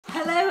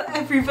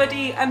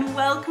everybody, and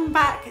welcome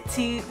back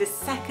to the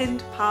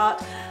second part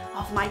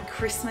of my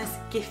Christmas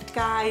gift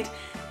guide.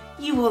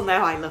 You all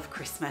know I love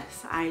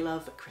Christmas. I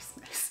love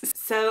Christmas.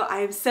 So I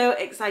am so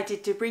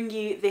excited to bring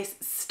you this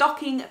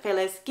stocking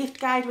fillers gift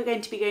guide. We're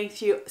going to be going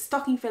through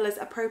stocking fillers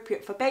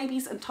appropriate for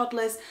babies and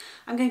toddlers.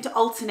 I'm going to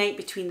alternate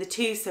between the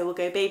two, so we'll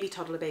go baby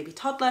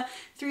toddler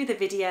through the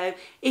video.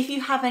 If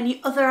you have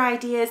any other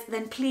ideas,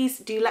 then please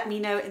do let me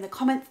know in the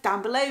comments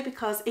down below,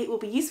 because it will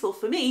be useful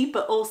for me,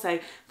 but also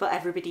for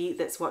everybody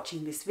that's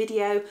watching this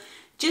video.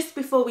 Just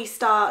before we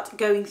start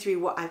going through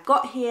what I've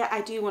got here,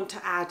 I do want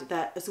to add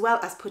that as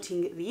well as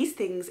putting these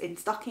things in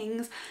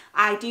stockings,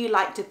 I do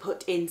like to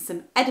put in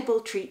some edible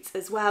treats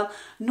as well.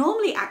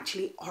 Normally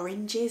actually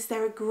oranges,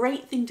 they're a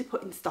great thing to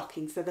put in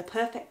stockings. They're the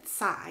perfect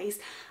size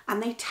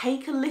and they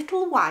take a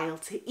little while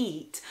to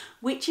eat,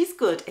 which is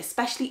good,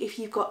 especially if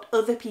you've got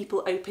other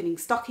people opening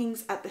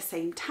stockings at the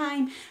same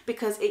time,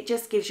 because it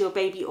just gives your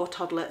baby or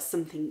toddler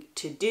something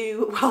to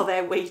do while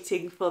they're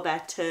waiting for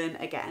their turn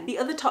again. The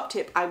other top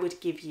tip I would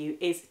give you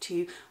is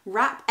to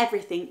wrap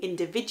everything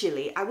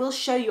individually. I will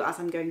show you as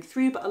I'm going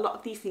through, but a lot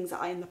of these things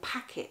are in the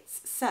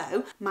packets.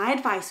 So my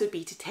advice would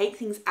be to take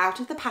things out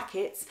of the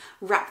packets,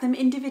 wrap them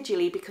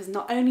individually, because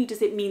not only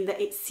does it mean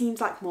that it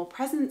seems like more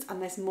presents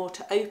and there's more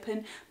to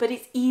open, but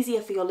it's easier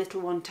for your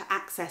little one to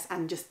access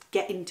and just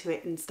get into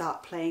it and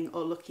start playing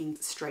or looking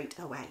straight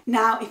away.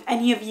 Now, if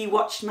any of you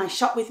watched my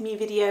shop with me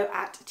video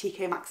at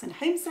TK Maxx and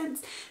HomeSense,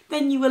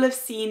 then you will have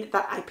seen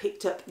that I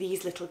picked up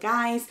these little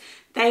guys.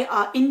 They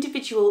are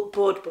individual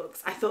board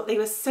books. I thought they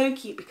were so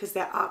cute because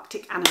they're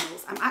Arctic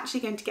animals. I'm actually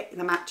going to get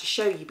them out to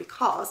show you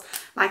because,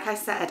 like I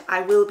said,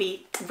 I will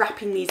be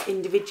wrapping these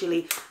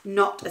individually,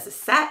 not as a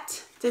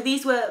set. So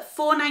these were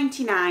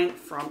 $4.99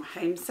 from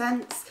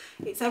HomeSense.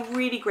 It's a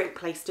really great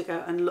place to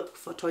go and look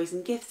for toys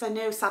and gifts. I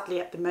know sadly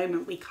at the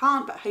moment we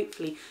can't, but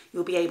hopefully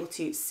you'll be able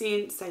to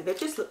soon. So they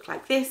just look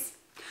like this.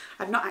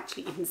 I've not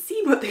actually even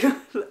seen what they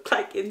look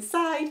like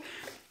inside.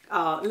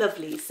 Oh,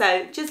 lovely.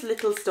 So just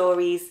little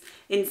stories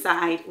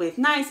inside with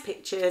nice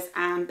pictures,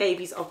 and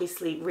babies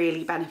obviously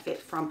really benefit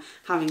from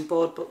having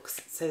board books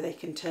so they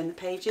can turn the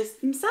pages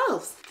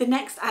themselves. The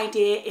next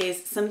idea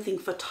is something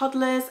for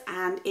toddlers,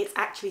 and it's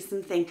actually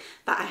something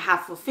that I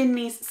have for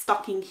Finley's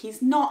stocking.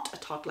 He's not a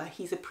toddler,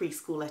 he's a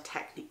preschooler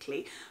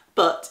technically,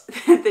 but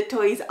the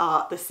toys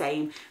are the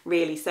same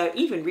really. So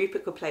even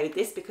Rupert could play with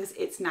this because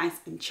it's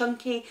nice and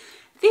chunky.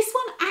 This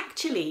one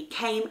actually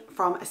came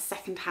from a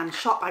second-hand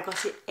shop. I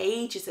got it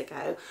ages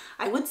ago.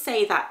 I would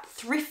say that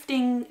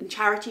thrifting and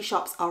charity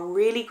shops are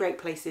really great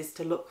places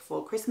to look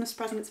for Christmas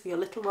presents for your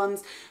little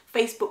ones.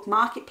 Facebook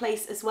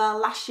Marketplace as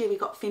well. Last year we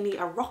got Finley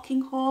a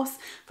rocking horse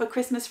for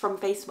Christmas from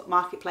Facebook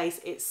Marketplace.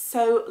 It's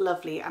so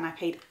lovely and I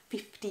paid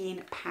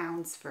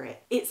 £15 for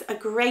it. It's a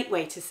great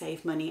way to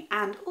save money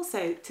and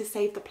also to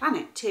save the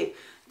planet too.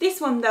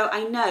 This one though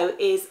I know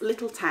is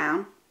Little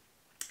Town,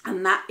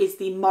 and that is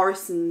the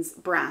Morrisons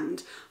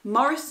brand.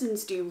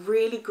 Morrisons do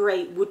really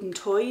great wooden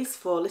toys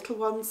for little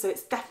ones, so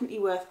it's definitely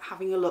worth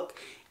having a look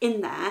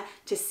in there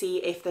to see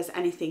if there's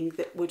anything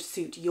that would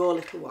suit your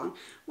little one.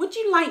 Would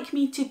you like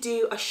me to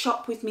do a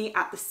shop with me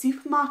at the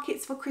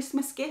supermarkets for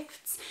Christmas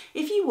gifts?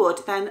 If you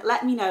would, then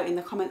let me know in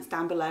the comments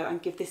down below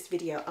and give this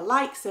video a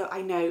like so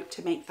I know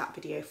to make that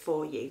video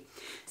for you.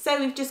 So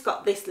we've just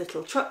got this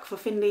little truck for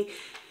Finley.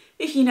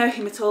 If you know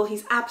him at all,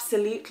 he's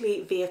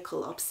absolutely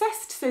vehicle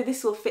obsessed, so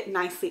this will fit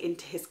nicely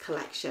into his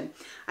collection.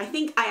 I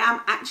think I am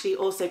actually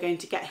also going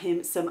to get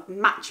him some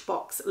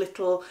Matchbox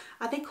little,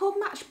 are they called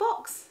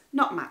Matchbox?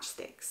 Not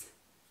matchsticks,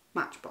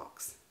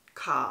 Matchbox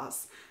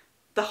cars.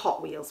 The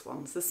Hot Wheels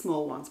ones, the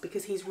small ones,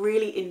 because he's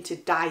really into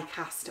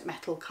die-cast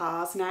metal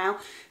cars now.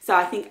 So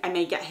I think I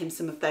may get him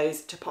some of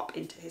those to pop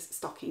into his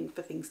stocking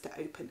for things to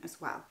open as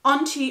well.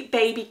 On to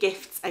baby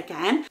gifts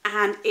again,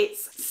 and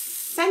it's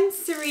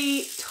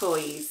sensory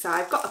toys. So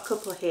I've got a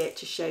couple here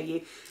to show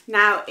you.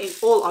 Now, in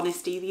all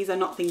honesty, these are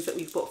not things that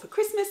we've bought for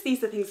Christmas.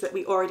 These are things that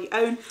we already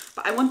own,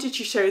 but I wanted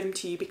to show them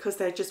to you because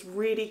they're just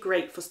really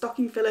great for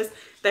stocking fillers.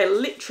 They're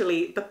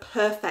literally the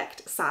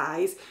perfect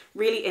size,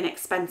 really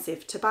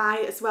inexpensive to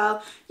buy as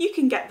well. You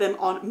can get them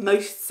on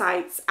most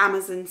sites.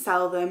 Amazon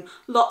sell them.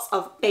 Lots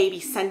of baby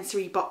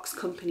sensory box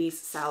companies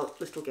sell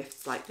little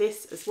gifts like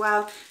this as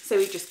well. So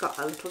we've just got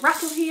a little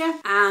rattle here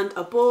and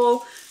a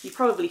ball. You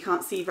probably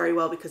can't see very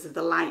well because of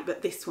the light,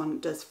 but this one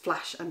does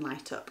flash and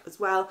light up as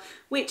well,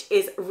 which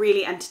is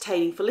really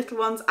entertaining for little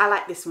ones. I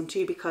like this one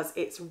too because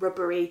it's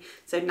rubbery,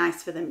 so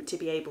nice for them to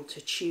be able to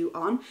chew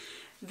on.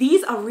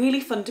 These are really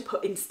fun to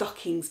put in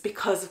stockings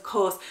because of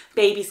course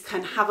babies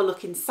can have a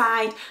look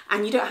inside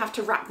and you don't have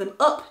to wrap them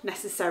up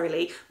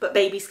necessarily, but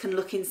babies can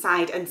look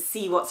inside and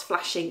see what's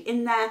flashing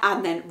in there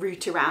and then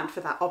root around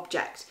for that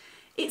object.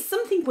 It's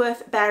something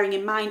worth bearing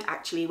in mind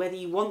actually, whether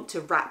you want to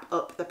wrap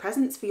up the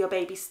presents for your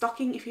baby's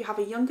stocking. If you have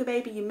a younger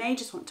baby, you may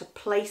just want to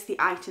place the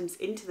items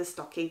into the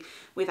stocking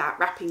without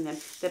wrapping them.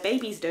 The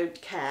babies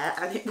don't care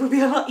and it will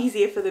be a lot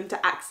easier for them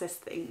to access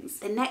things.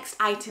 The next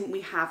item we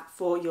have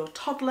for your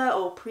toddler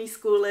or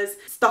preschoolers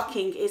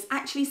stocking is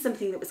actually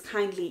something that was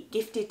kindly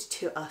gifted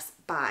to us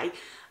by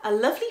a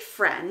lovely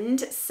friend,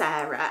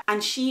 Sarah,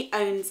 and she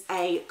owns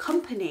a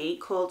company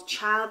called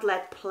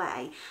Child-Led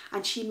Play,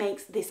 and she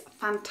makes this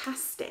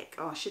fantastic,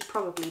 oh, I should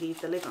probably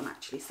leave the lid on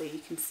actually so you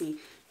can see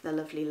the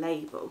lovely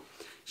label.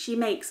 She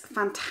makes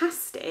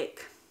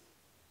fantastic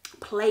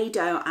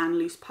Play-Doh and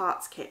loose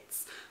parts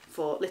kits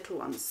for little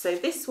ones. So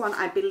this one,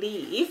 I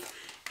believe,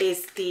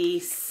 is the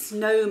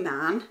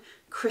Snowman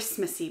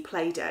Christmassy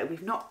Play-Doh.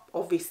 We've not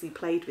obviously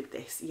played with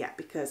this yet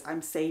because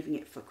I'm saving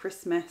it for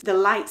Christmas. The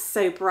light's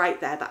so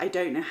bright there that I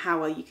don't know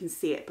how well you can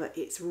see it, but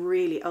it's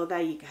really, oh,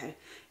 there you go.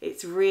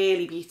 It's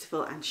really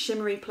beautiful and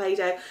shimmery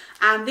Play-Doh.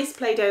 And this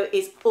Play-Doh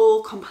is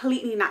all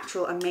completely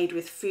natural and made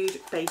with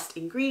food-based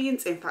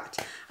ingredients. In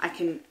fact, I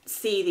can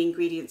see the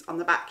ingredients on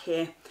the back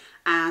here,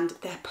 and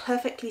they're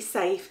perfectly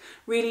safe,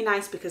 really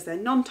nice because they're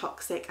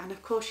non-toxic, and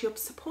of course you're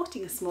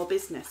supporting a small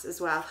business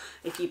as well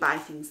if you buy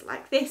things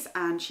like this.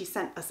 And she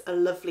sent us a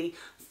lovely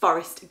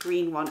forest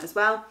green one as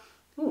well.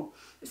 Oh,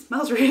 it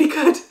smells really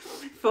good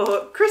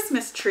for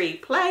Christmas tree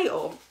play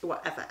or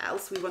whatever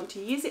else we want to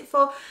use it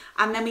for.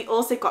 And then we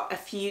also got a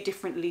few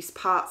different loose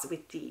parts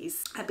with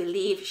these. I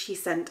believe she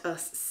sent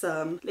us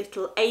some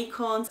little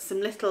acorns, some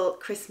little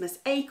Christmas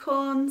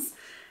acorns,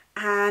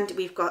 and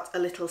we've got a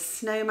little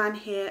snowman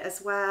here as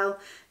well.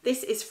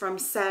 This is from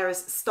Sarah's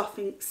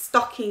stocking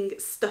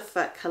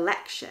stuffer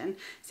collection.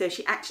 So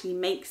she actually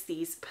makes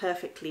these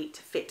perfectly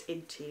to fit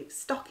into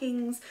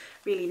stockings.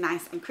 Really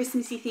nice and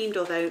Christmassy themed,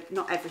 although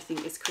not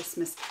everything is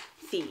Christmas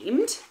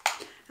themed.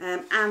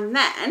 And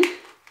then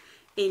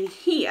in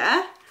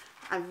here,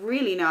 I've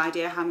really no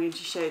idea how I'm going to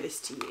show this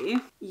to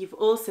you. You've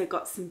also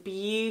got some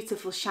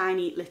beautiful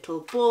shiny little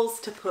balls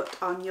to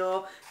put on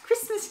your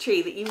Christmas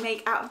tree that you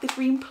make out of the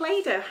green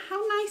Play-Doh.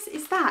 How nice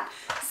is that?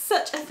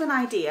 Such a fun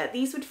idea.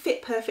 These would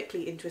fit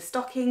perfectly into a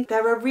stocking.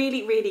 They're a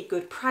really, really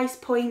good price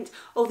point.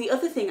 Oh, the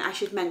other thing I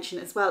should mention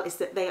as well is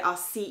that they are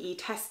CE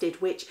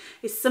tested, which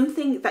is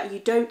something that you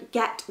don't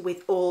get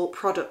with all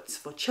products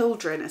for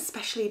children,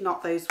 especially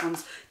not those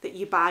ones that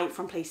you buy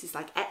from places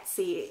like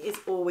Etsy. It is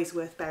always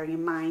worth bearing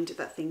in mind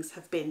that things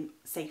have been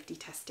safety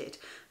tested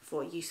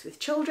for use with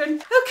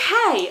children.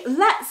 Okay,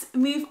 let's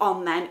move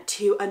on then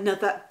to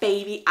another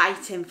baby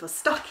item for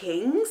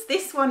stockings.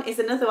 This one is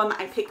another one that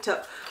I picked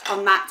up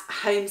on that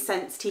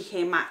HomeSense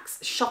TK Maxx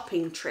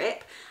shopping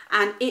trip,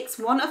 and it's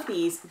one of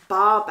these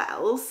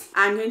barbells.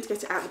 I'm going to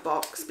get it out of the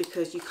box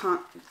because you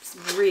can't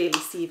really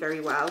see very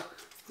well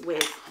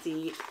with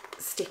the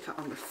sticker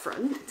on the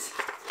front.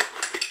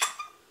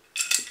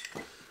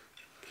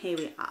 Here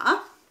we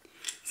are.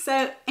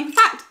 So in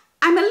fact,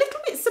 I'm a little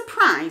bit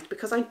surprised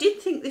because I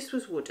did think this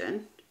was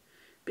wooden,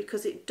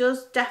 because it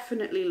does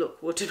definitely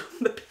look wooden on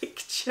the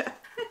picture.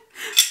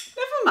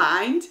 Never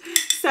mind.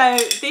 So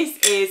this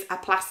is a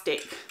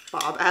plastic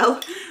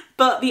barbell,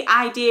 but the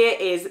idea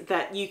is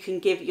that you can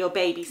give your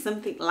baby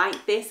something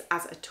like this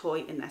as a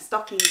toy in their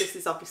stocking. This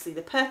is obviously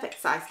the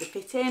perfect size to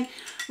fit in.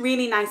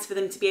 Really nice for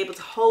them to be able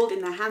to hold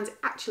in their hands. It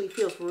actually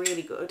feels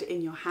really good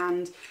in your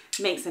hand,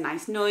 makes a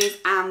nice noise,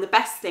 and the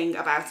best thing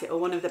about it, or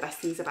one of the best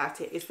things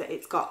about it, is that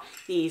it's got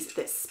these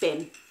that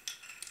spin.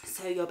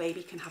 So your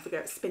baby can have a go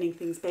at spinning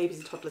things. Babies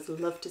and toddlers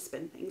love to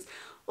spin things.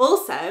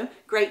 Also,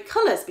 great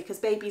colours, because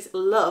babies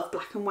love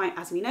black and white,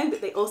 as we know, but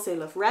they also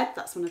love red.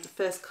 That's one of the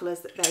first colours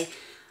that they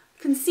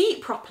can see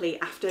properly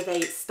after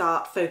they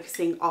start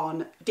focusing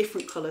on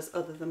different colours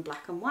other than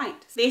black and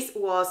white. This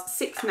was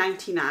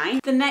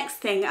 £6.99. The next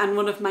thing, and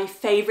one of my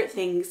favourite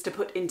things to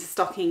put into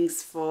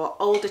stockings for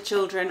older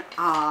children,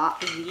 are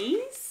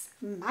these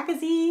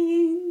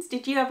magazines.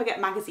 Did you ever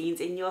get magazines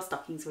in your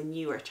stockings when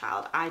you were a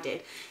child? I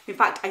did. In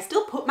fact, I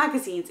still put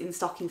magazines in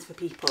stockings for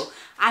people.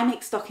 I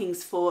make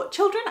stockings for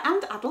children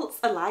and adults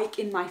alike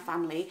in my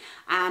family,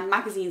 and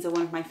magazines are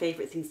one of my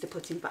favourite things to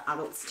put in for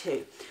adults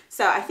too.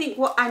 So I think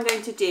what I'm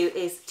going to do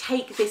is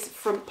take this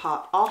front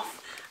part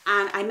off,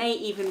 and I may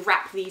even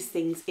wrap these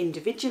things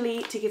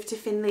individually to give to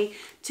Finley.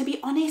 To be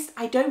honest,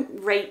 I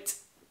don't rate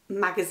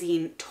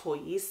magazine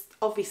toys.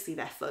 Obviously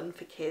they're fun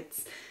for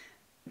kids.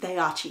 They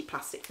are cheap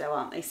plastic though,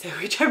 aren't they? So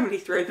we generally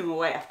throw them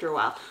away after a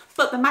while.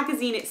 But the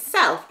magazine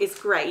itself is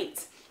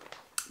great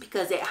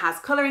because it has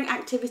colouring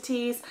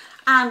activities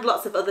and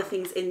lots of other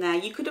things in there.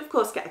 You could of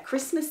course get a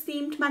Christmas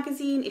themed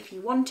magazine if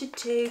you wanted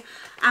to,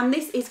 and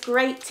this is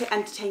great to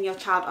entertain your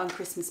child on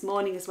Christmas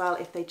morning as well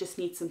if they just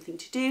need something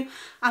to do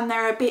and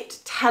they're a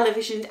bit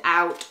televisioned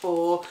out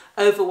or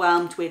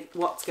overwhelmed with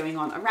what's going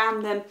on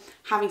around them.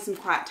 Having some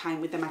quiet time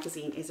with the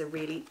magazine is a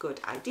really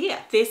good idea.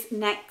 This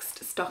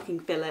next stocking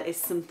filler is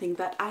something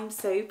that I'm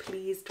so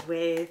pleased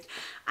with,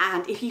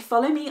 and if you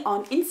follow me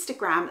on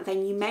Instagram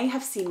then you may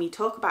have seen me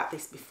talk about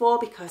this before,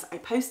 because I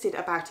posted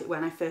about it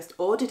when I first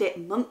ordered it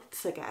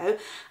months ago,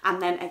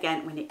 and then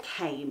again when it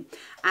came.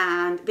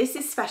 And this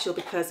is special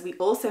because we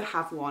also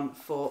have one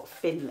for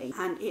Finley,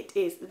 and it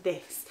is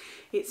this.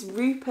 It's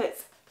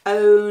Rupert's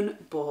own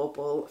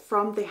bauble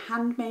from the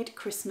Handmade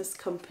Christmas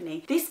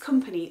Company. This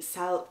company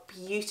sell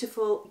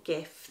beautiful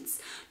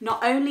gifts.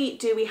 Not only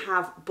do we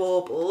have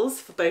baubles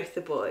for both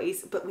the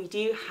boys, but we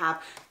do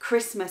have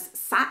Christmas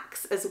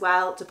sacks as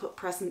well to put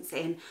presents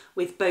in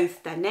with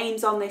both their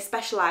names on. They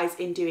specialise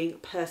in doing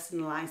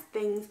personalised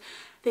things.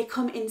 They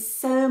come in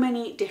so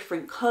many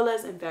different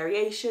colours and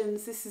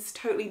variations. This is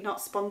totally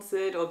not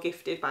sponsored or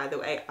gifted, by the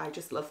way. I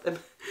just love them.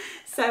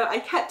 So I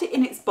kept it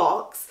in its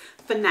box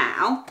for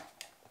now.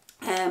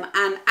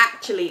 And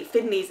actually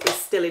Finley's is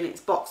still in its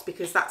box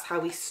because that's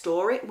how we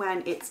store it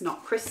when it's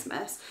not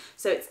Christmas.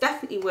 So it's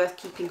definitely worth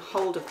keeping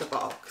hold of the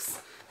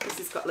box. This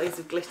has got loads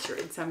of glitter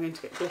in, so I'm going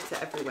to get glitter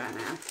everywhere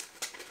now.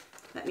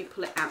 Let me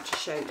pull it out to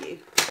show you.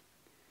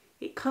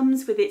 It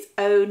comes with its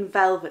own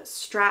velvet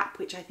strap,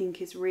 which I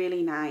think is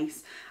really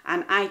nice.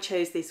 And I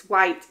chose this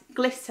white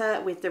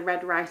glitter with the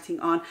red writing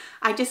on.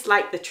 I just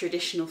like the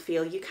traditional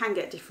feel. You can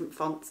get different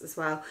fonts as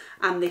well.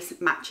 And this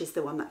matches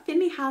the one that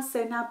Finley has.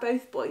 So now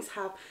both boys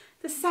have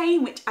the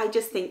same, which I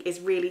just think is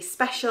really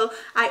special.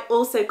 I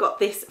also got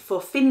this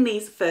for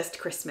Finley's first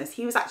Christmas.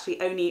 He was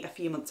actually only a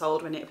few months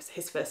old when it was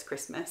his first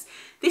Christmas.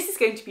 This is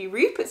going to be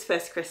Rupert's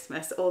first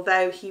Christmas,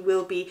 although he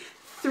will be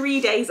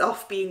 3 days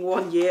off being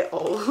 1 year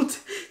old,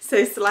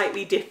 so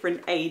slightly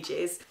different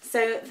ages.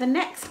 So the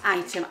next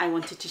item I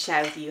wanted to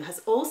share with you has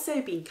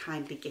also been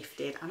kindly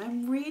gifted, and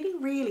I'm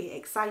really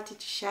excited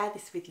to share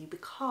this with you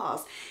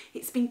because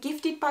it's been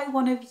gifted by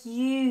one of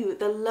you,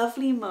 the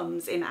lovely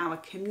mums in our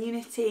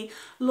community.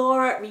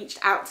 Laura reached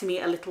out to me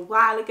a little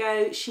while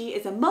ago. She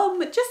is a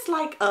mum just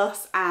like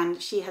us,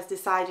 and she has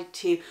decided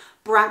to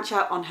branch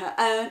out on her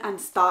own and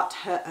start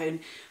her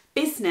own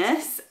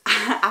business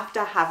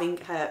after having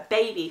her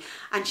baby,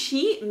 and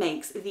she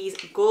makes these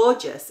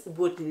gorgeous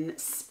wooden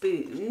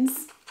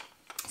spoons.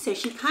 So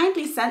she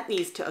kindly sent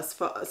these to us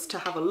for us to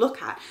have a look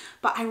at,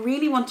 but I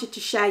really wanted to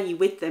share you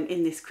with them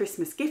in this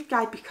Christmas gift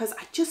guide because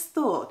I just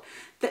thought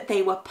that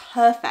they were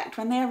perfect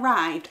when they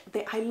arrived.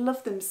 I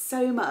love them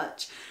so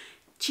much.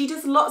 She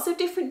does lots of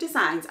different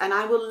designs, and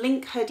I will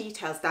link her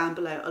details down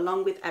below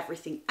along with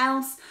everything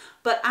else.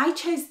 But I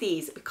chose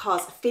these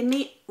because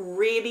Finley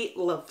really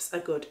loves a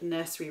good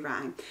nursery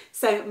rhyme.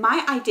 So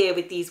my idea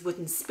with these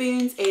wooden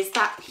spoons is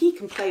that he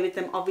can play with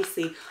them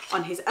obviously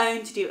on his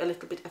own to do a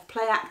little bit of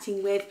play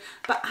acting with,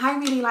 but I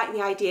really like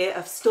the idea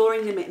of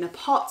storing them in a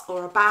pot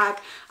or a bag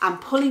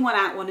and pulling one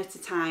out one at a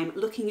time,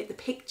 looking at the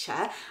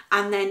picture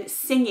and then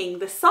singing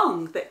the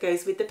song that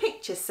goes with the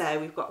picture. So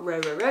we've got Row,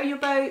 row, row your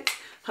boat,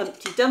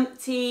 Humpty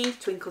Dumpty,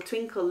 Twinkle,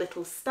 twinkle,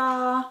 little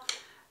star.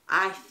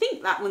 I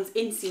think that one's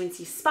Incy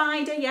Wincy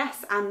Spider,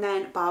 yes, and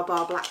then Bar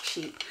Bar Black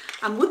Sheep.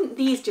 And wouldn't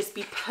these just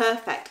be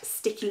perfect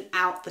sticking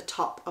out the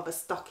top of a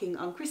stocking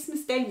on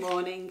Christmas Day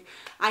morning?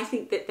 I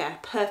think that they're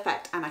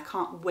perfect, and I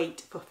can't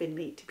wait for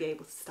Finley to be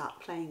able to start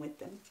playing with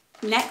them.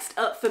 Next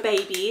up for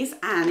babies,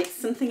 and it's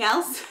something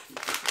else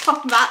from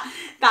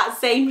that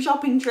same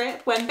shopping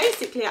trip when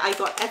basically I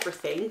got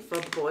everything for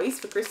the boys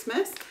for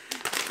Christmas.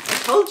 I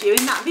told you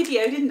in that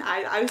video, didn't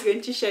I? I was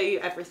going to show you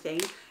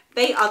everything.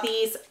 They are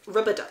these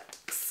rubber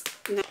ducks.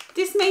 Now,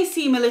 this may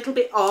seem a little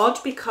bit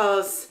odd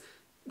because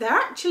they're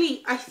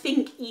actually, I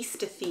think,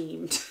 Easter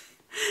themed.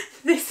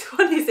 This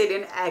one is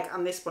in an egg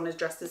and this one is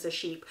dressed as a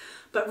sheep.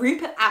 But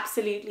Rupert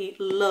absolutely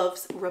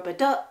loves rubber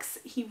ducks.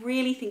 He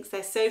really thinks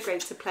they're so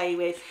great to play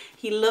with.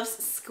 He loves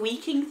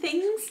squeaking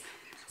things.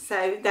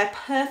 So they're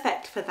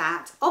perfect for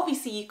that.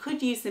 Obviously, you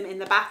could use them in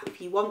the bath if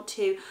you want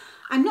to.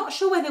 I'm not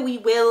sure whether we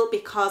will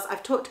because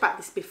I've talked about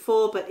this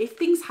before, but if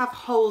things have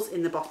holes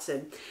in the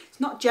bottom, it's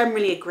not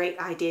generally a great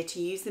idea to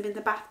use them in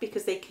the bath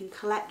because they can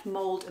collect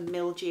mould and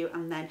mildew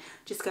and then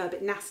just go a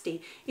bit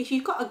nasty. If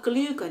you've got a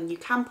glue gun, you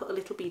can put a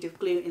little bead of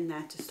glue in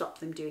there to stop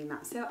them doing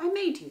that. So I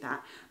may do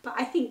that, but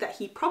I think that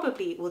he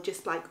probably will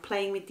just like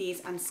playing with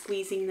these and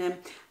squeezing them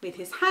with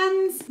his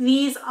hands.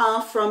 These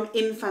are from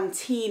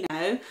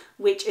Infantino,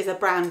 which is a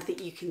brand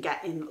that you can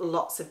get in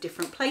lots of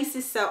different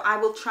places. So I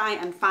will try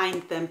and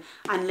find them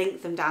and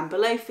link them down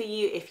below for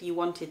you if you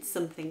wanted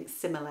something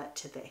similar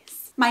to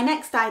this. My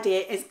next idea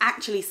is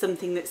actually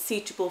something that's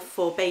suitable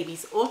for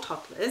babies or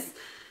toddlers,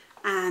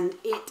 and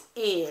it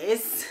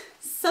is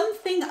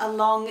something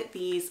along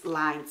these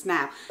lines.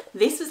 Now,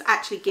 this was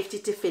actually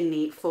gifted to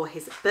Finley for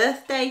his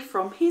birthday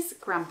from his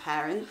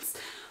grandparents,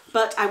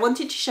 but I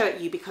wanted to show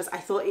it you because I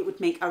thought it would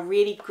make a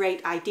really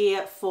great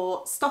idea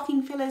for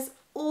stocking fillers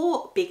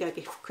or bigger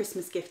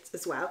Christmas gifts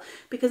as well,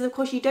 because of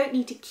course you don't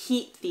need to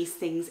keep these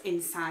things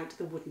inside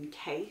the wooden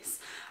case.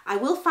 I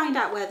will find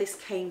out where this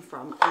came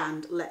from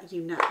and let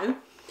you know,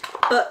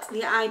 but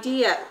the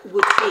idea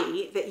would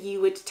be that you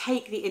would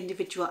take the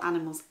individual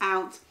animals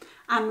out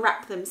and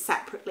wrap them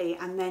separately,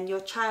 and then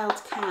your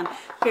child can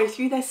go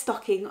through their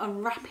stocking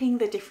unwrapping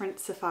the different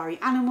safari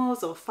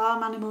animals or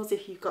farm animals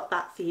if you've got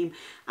that theme,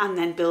 and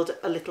then build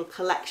a little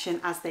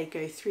collection as they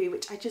go through,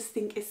 which I just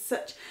think is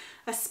such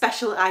a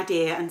special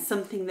idea and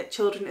something that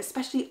children,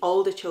 especially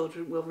older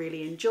children, will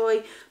really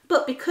enjoy.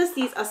 But because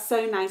these are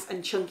so nice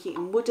and chunky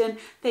and wooden,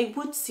 they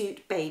would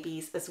suit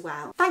babies as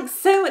well. Thanks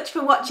so much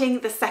for watching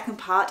the second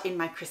part in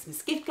my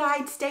Christmas gift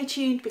guide. Stay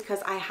tuned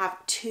because I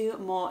have 2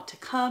 more to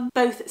come,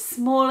 both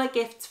smaller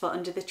gifts for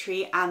under the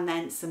tree and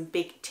then some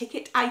big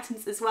ticket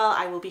items as well.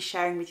 I will be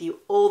sharing with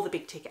you all the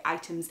big ticket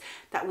items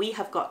that we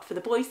have got for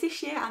the boys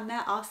this year, and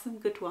there are some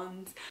good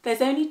ones.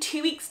 There's only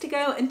 2 weeks to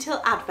go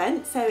until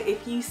Advent, so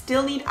if you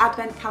still need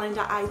Advent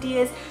calendar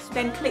ideas,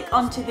 then click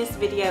onto this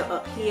video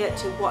up here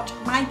to watch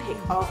my pick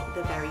of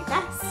the very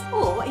best.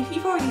 Or if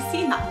you've already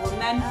seen that one,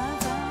 then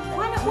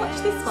why not watch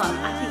this one?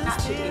 I think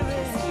that should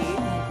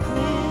interest you.